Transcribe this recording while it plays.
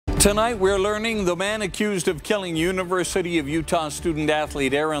Tonight, we're learning the man accused of killing University of Utah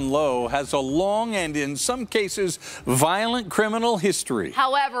student-athlete Aaron Lowe has a long and, in some cases, violent criminal history.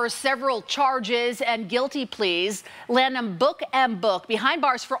 However, several charges and guilty pleas land him book and book behind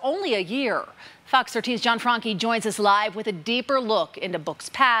bars for only a year. Fox 13's John Franke joins us live with a deeper look into Book's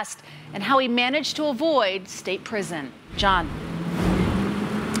past and how he managed to avoid state prison. John.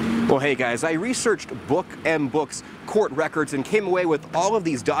 Well, hey guys, I researched Book and Book's court records and came away with all of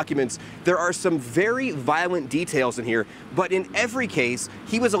these documents. There are some very violent details in here, but in every case,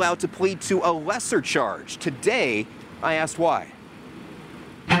 he was allowed to plead to a lesser charge. Today, I asked why.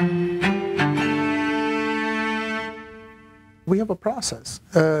 We have a process.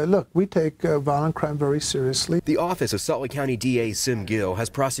 Look, we take violent crime very seriously. The office of Salt Lake County DA Sim Gill has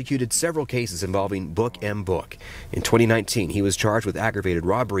prosecuted several cases involving Book and Book. In 2019, he was charged with aggravated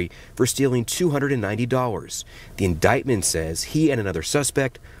robbery for stealing $290. The indictment says he and another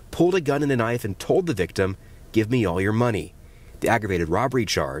suspect pulled a gun and a knife and told the victim, "Give me all your money." The aggravated robbery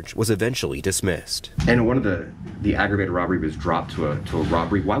charge was eventually dismissed. And one of the aggravated robbery was dropped to a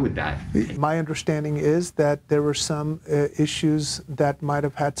robbery. Why would that? My understanding is that there were some issues that might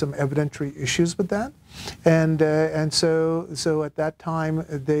have had some evidentiary issues with that, and so at that time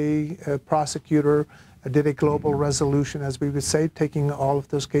the prosecutor did a global resolution, as we would say, taking all of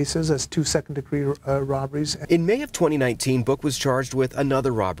those cases as two second-degree robberies. In May of 2019, Book was charged with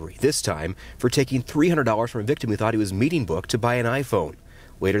another robbery, this time for taking $300 from a victim who thought he was meeting Book to buy an iPhone.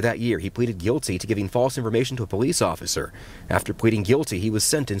 Later that year, he pleaded guilty to giving false information to a police officer. After pleading guilty, he was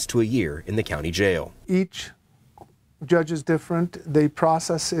sentenced to a year in the county jail. Each judge is different. The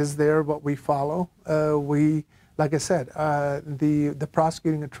process is there, what we follow. Like I said, the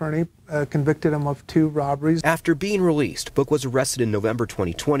prosecuting attorney convicted him of 2 robberies. After being released, Book was arrested in November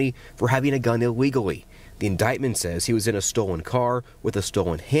 2020 for having a gun illegally. The indictment says he was in a stolen car with a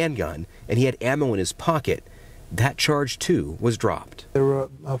stolen handgun and he had ammo in his pocket. That charge, too, was dropped. There were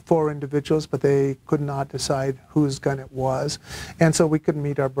 4 individuals, but they could not decide whose gun it was. And so we couldn't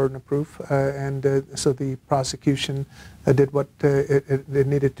meet our burden of proof. So the prosecution did what it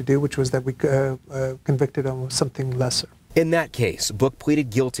needed to do, which was that we convicted them of something lesser. In that case, Book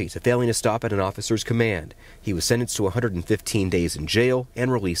pleaded guilty to failing to stop at an officer's command. He was sentenced to 115 days in jail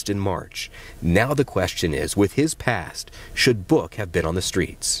and released in March. Now the question is, with his past, should Book have been on the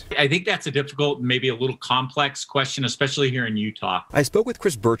streets? I think that's a difficult, maybe a little complex question, especially here in Utah. I spoke with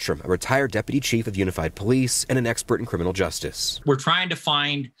Chris Bertram, a retired deputy chief of Unified Police and an expert in criminal justice. We're trying to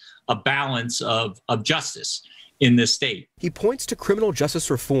find a balance of justice in this state. He points to criminal justice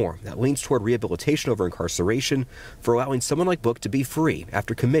reform that leans toward rehabilitation over incarceration for allowing someone like Book to be free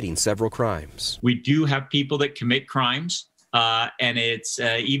after committing several crimes. We do have people that commit crimes, and it's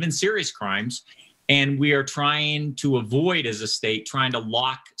even serious crimes, and we are trying to avoid, as a state, trying to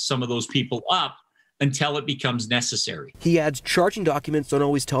lock some of those people up until it becomes necessary. He adds charging documents don't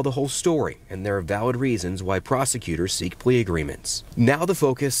always tell the whole story, and there are valid reasons why prosecutors seek plea agreements. Now the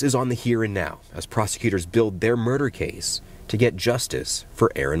focus is on the here and now, as prosecutors build their murder case to get justice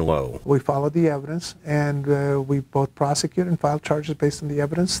for Aaron Lowe. We follow the evidence, and we both prosecute and file charges based on the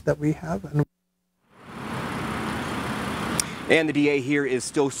evidence that we have. And the DA here is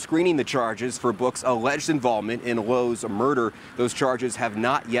still screening the charges for Book's alleged involvement in Lowe's murder. Those charges have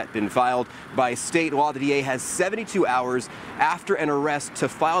not yet been filed. By state law, the DA has 72 hours after an arrest to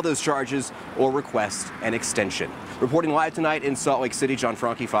file those charges or request an extension. Reporting live tonight in Salt Lake City, John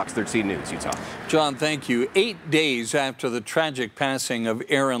Franke, Fox 13 News, Utah. John, thank you. 8 days after the tragic passing of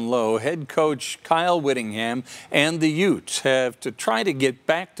Aaron Lowe, head coach Kyle Whittingham and the Utes have to try to get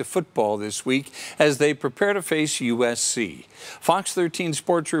back to football this week as they prepare to face USC. Fox 13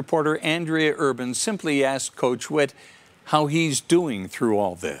 sports reporter Andrea Urban simply asked Coach Witt how he's doing through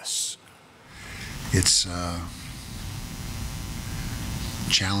all this. It's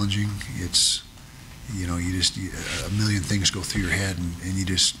challenging. It's, you know, a million things go through your head, and you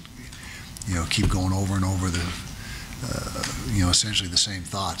just, you know, keep going over and over the, you know, essentially the same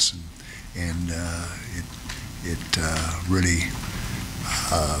thoughts, and it really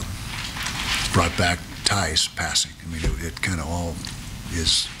brought back Ty's passing. I mean, it kind of all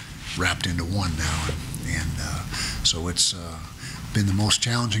is wrapped into one now, and so it's been the most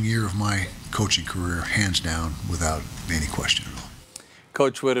challenging year of my coaching career, hands down, without any question at all.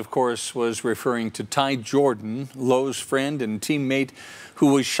 Coach Witt, of course, was referring to Ty Jordan, Lowe's friend and teammate, who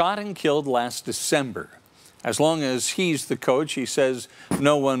was shot and killed last December. As long as he's the coach, he says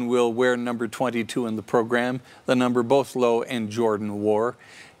no one will wear number 22 in the program, the number both Lowe and Jordan wore,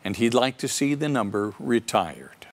 and he'd like to see the number retired.